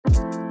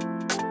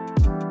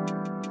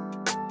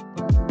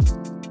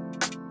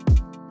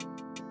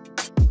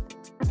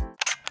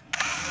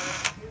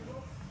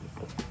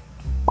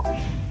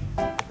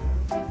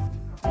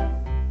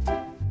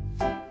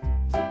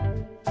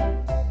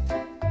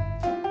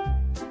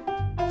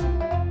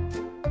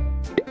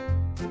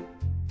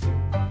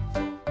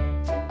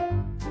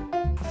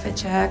outfit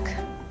check.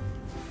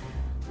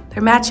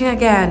 They're matching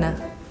again.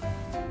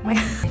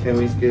 Can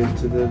we skip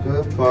to the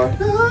good part?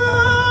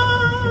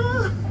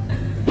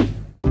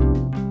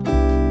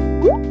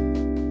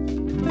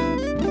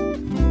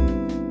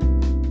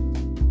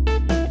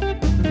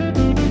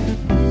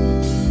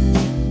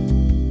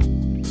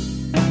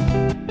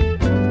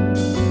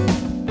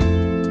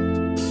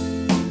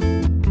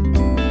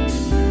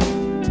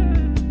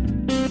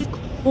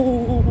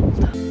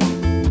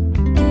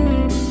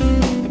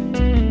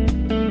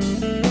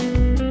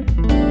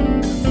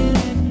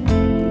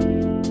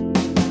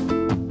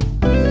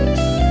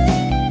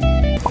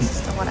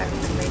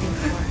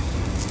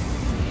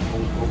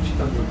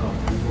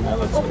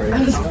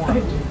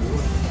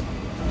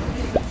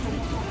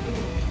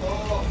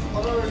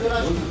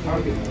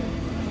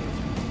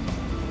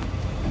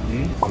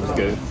 It's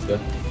good. It's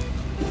good.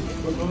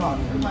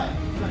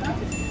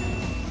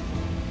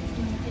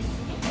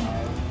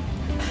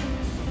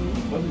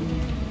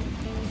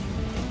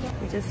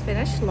 We just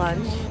finished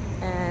lunch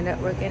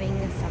and we're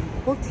getting some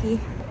bubble tea.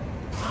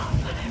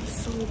 I'm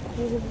so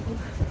cold.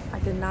 I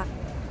did not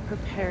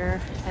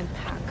prepare and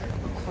pack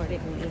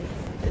accordingly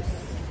this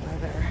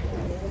weather.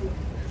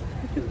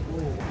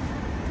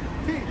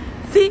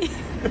 See?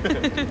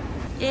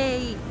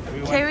 Yay!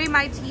 Carry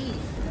my tea.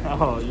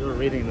 Oh, you were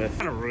reading this.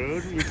 Kind of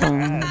rude. You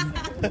can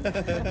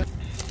ask.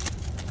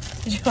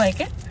 Did you like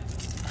it?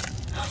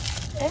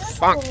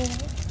 Bonk.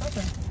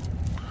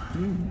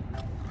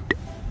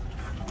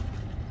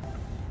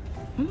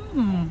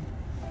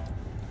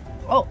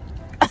 Oh.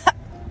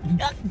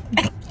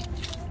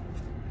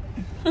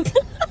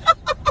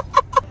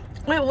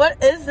 Wait,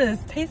 what is this?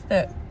 Taste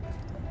it.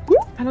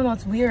 I don't know,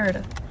 it's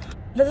weird.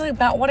 This is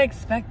about what I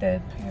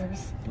expected.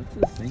 Here's. What's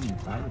this thing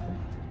inside of it?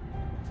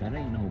 That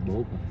ain't no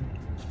boba.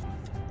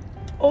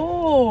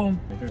 Oh.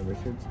 Is it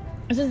Richards?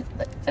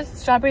 It's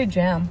strawberry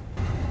jam.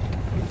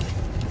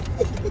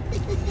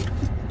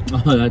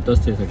 Oh, that does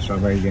taste like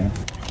strawberry jam.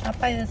 I'll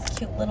buy this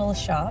cute little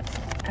shop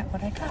at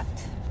what I got.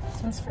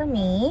 This one's for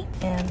me,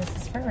 and this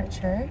is for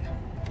Richard.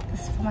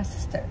 This is for my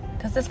sister.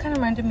 Because this kind of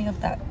reminded me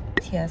of that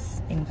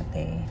TS thing that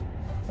they,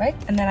 right?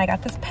 And then I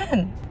got this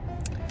pen.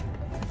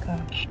 It's like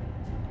a...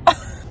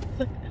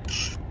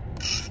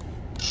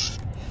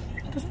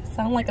 It doesn't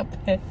sound like a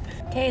pen.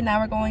 Okay, now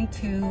we're going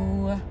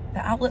to the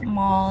outlet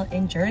mall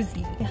in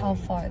Jersey. How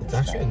far is It's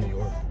actually in New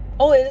York.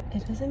 Oh, it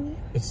is in New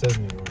York? It says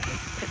New York.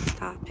 Pit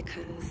stop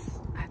because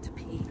I have to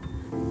pee.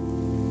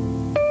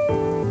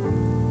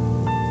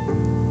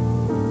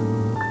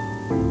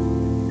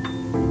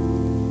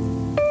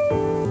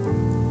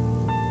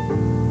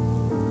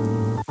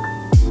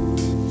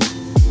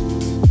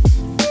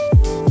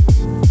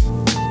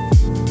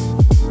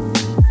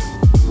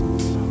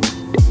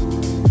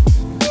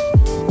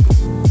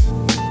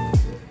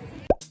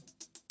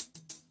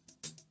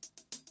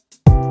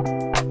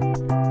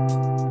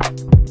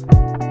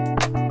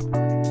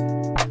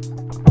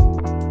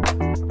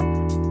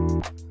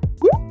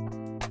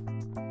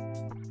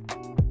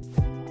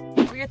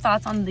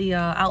 Thoughts on the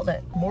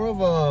outlet? More of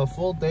a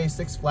full day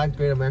Six Flags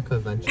Great America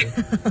adventure.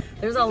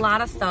 There's a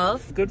lot of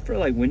stuff. Good for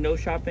like window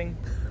shopping.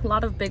 A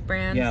lot of big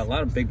brands. Yeah, a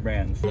lot of big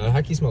brands. The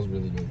haki smells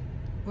really good.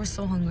 We're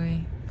so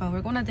hungry, but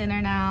we're going to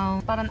dinner now.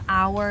 About an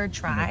hour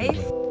drive.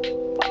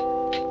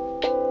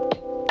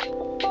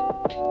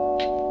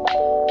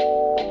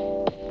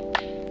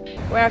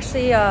 We're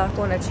actually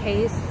going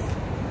to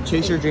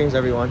Chase your dreams,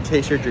 everyone.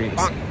 Chase your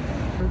dreams.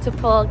 To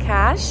pull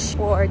cash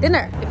for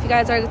dinner. If you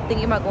guys are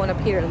thinking about going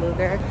to Peter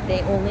Luger,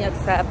 they only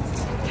accept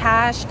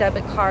cash,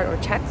 debit card, or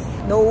checks.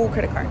 No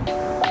credit card.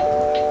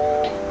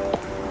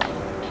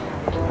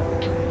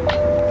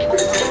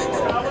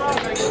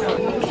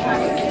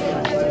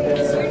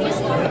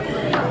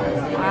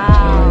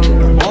 Wow.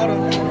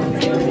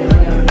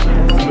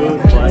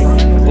 Smooth like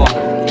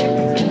water.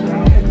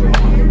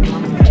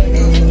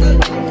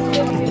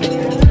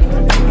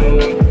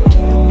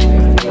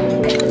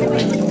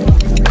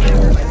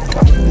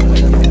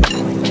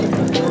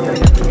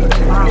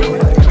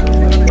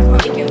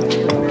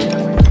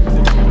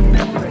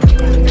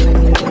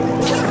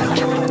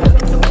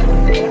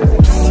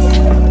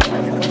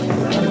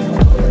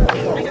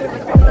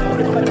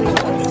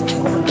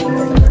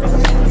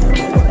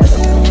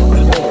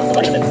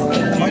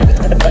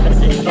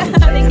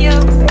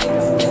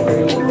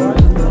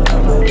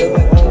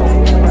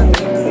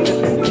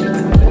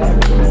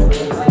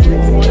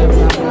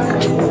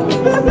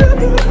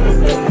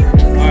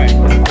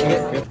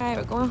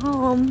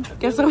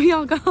 Guess what we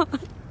all got?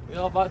 We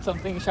all bought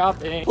something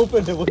shopping.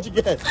 Open it. What'd you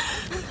get?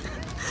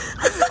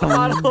 A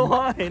bottle of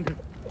wine.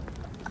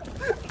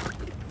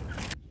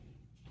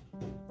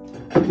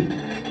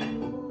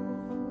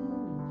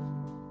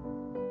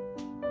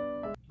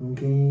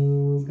 Okay,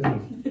 let's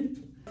go.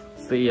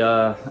 It's the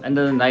end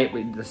of the night.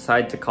 We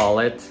decide to call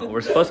it.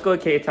 We're supposed to go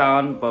to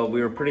K-Town, but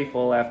we were pretty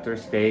full after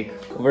steak.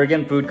 We're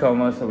getting food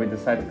coma, so we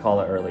decided to call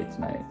it early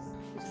tonight.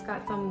 Just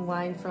got some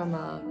wine from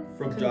a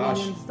Josh.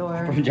 convenience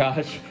store. From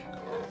Josh.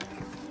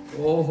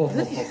 Oh,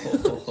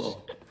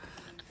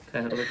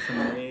 that looks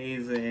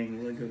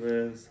amazing. Look at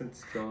this.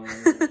 It's strong.